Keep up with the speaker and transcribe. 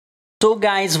So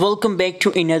guys, welcome back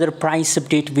to another price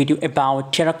update video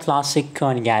about Terra Classic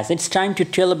coin guys. It's time to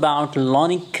tell about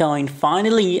LUNC coin.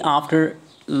 Finally, after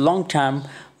long time,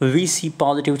 we see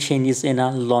positive changes in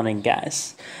our LUNC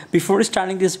guys. Before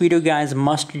starting this video guys,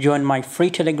 must join my free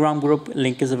Telegram group.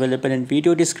 Link is available in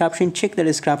video description. Check the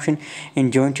description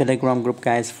and join Telegram group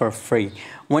guys for free.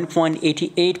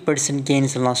 1.88%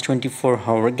 gains in the last 24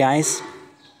 hours guys.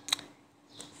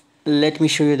 Let me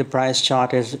show you the price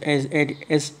chart as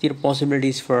there are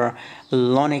possibilities for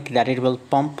LUNC that it will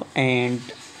pump. And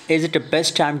is it the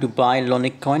best time to buy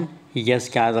LUNC coin? Yes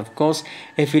guys, of course.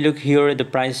 If you look here the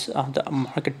price of the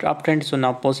market uptrend, so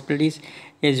now possibilities,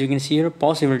 as you can see here,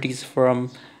 possibilities for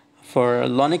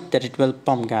LUNC that it will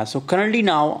pump guys. So currently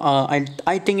now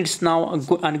I think it's now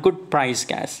a good price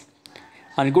guys,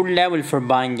 on a good level for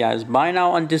buying guys. Buy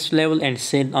now on this level and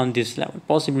sell on this level.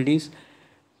 Possibilities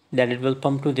that it will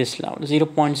pump to this level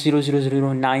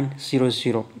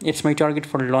 0.000900. It's my target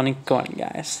for LUNC coin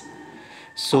guys.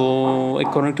 So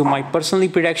according to my personal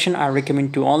prediction, I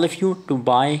recommend to all of you to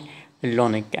buy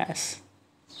LUNC guys.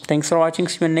 Thanks for watching.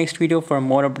 See you in next video. For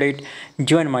more update,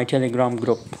 join my Telegram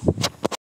group.